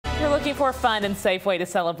If you're looking for a fun and safe way to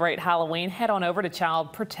celebrate Halloween, head on over to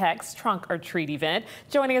Child Protect's Trunk or Treat event.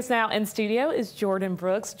 Joining us now in studio is Jordan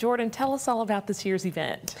Brooks. Jordan, tell us all about this year's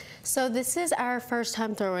event. So this is our first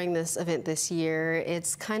time throwing this event this year.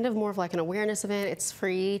 It's kind of more of like an awareness event. It's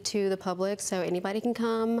free to the public, so anybody can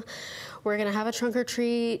come. We're gonna have a trunk or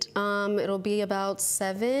treat. It'll be about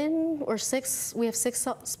 7 or 6. We have 6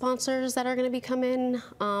 sponsors that are gonna be coming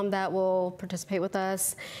that will participate with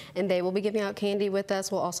us, and they will be giving out candy with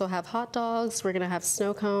us. We'll also have hot dogs. We're gonna have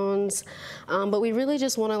snow cones, but we really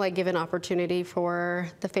just want to like give an opportunity for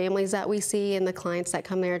the families that we see and the clients that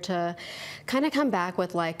come there to kind of come back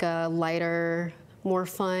with like a lighter, more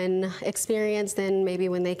fun experience than maybe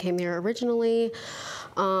when they came there originally,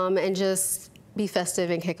 and just be festive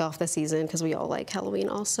and kick off the season because we all like Halloween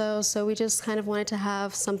also. So we just kind of wanted to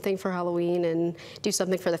have something for Halloween and do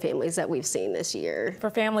something for the families that we've seen this year. For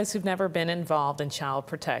families who've never been involved in Child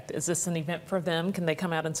Protect, is this an event for them? Can they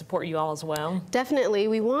come out and support you all as well? Definitely.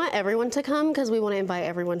 We want everyone to come because we want to invite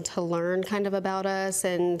everyone to learn kind of about us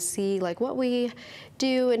and see like what we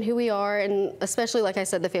do and who we are. And especially, like I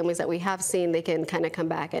said, the families that we have seen, they can kind of come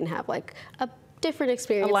back and have like a different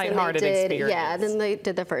experience. A lighthearted experience. Yeah, than they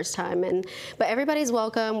did the first time. But everybody's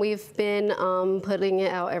welcome. We've been putting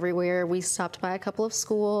it out everywhere. We stopped by a couple of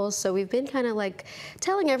schools, so we've been kind of like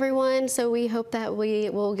telling everyone. So we hope that we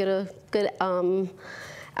will get a good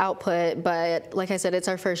output. But like I said, it's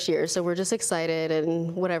our first year, so we're just excited,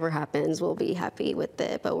 and whatever happens, we'll be happy with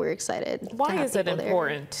it. But we're excited. Why is it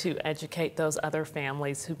important to educate those other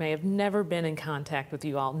families who may have never been in contact with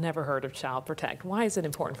you all, never heard of Child Protect? Why is it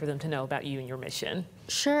important for them to know about you and your mission?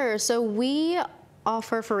 Sure. So we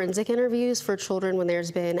offer forensic interviews for children when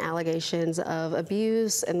there's been allegations of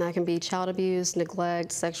abuse, and that can be child abuse,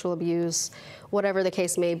 neglect, sexual abuse, whatever the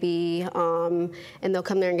case may be, and they'll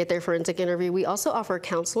come there and get their forensic interview. We also offer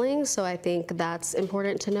counseling, so I think that's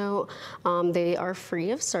important to note. They are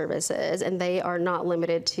free of services, and they are not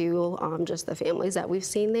limited to just the families that we've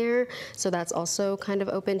seen there, so that's also kind of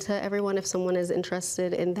open to everyone if someone is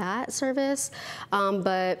interested in that service.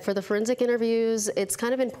 But for the forensic interviews, it's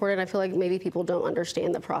kind of important. I feel like maybe people don't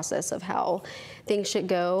understand the process of how things should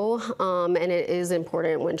go, and it is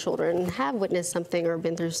important when children have witnessed something or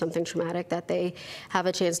been through something traumatic that they have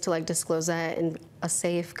a chance to like disclose that in a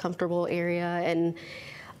safe, comfortable area, and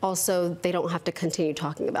also they don't have to continue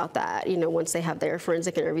talking about that. You know, once they have their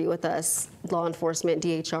forensic interview with us, law enforcement,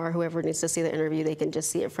 DHR, whoever needs to see the interview, they can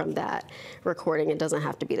just see it from that recording. It doesn't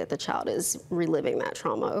have to be that the child is reliving that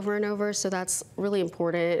trauma over and over. So that's really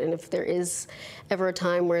important. And if there is ever a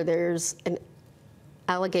time where there's an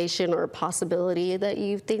allegation or possibility that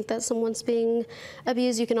you think that someone's being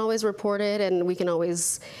abused, you can always report it, and we can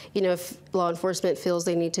always, you know, if law enforcement feels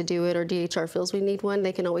they need to do it or DHR feels we need one,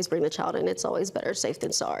 they can always bring the child in. It's always better safe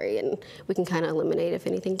than sorry, and we can kind of eliminate if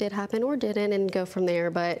anything did happen or didn't and go from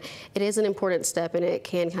there. But it is an important step, and it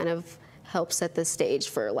can kind of help set the stage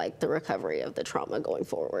for like the recovery of the trauma going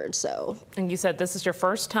forward. So, and you said this is your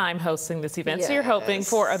first time hosting this event, yes. So you're hoping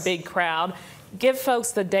for a big crowd. Give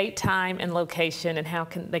folks the date, time, and location, and how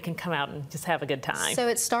they can come out and just have a good time. So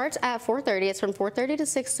it starts at 4:30. It's from 4:30 to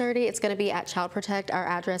 6:30. It's going to be at Child Protect. Our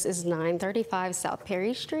address is 935 South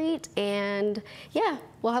Perry Street, and yeah,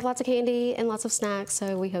 we'll have lots of candy and lots of snacks.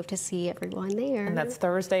 So we hope to see everyone there. And that's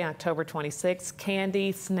Thursday, October 26th.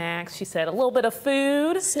 Candy, snacks. She said a little bit of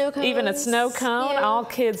food, snow cones, even a snow cone. Yeah. All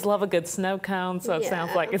kids love a good snow cone, so it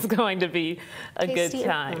sounds like it's going to be a tasty good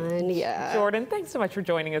time. and fun, yeah. Jordan, thanks so much for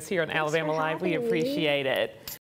joining us here on Alabama Live. We appreciate it.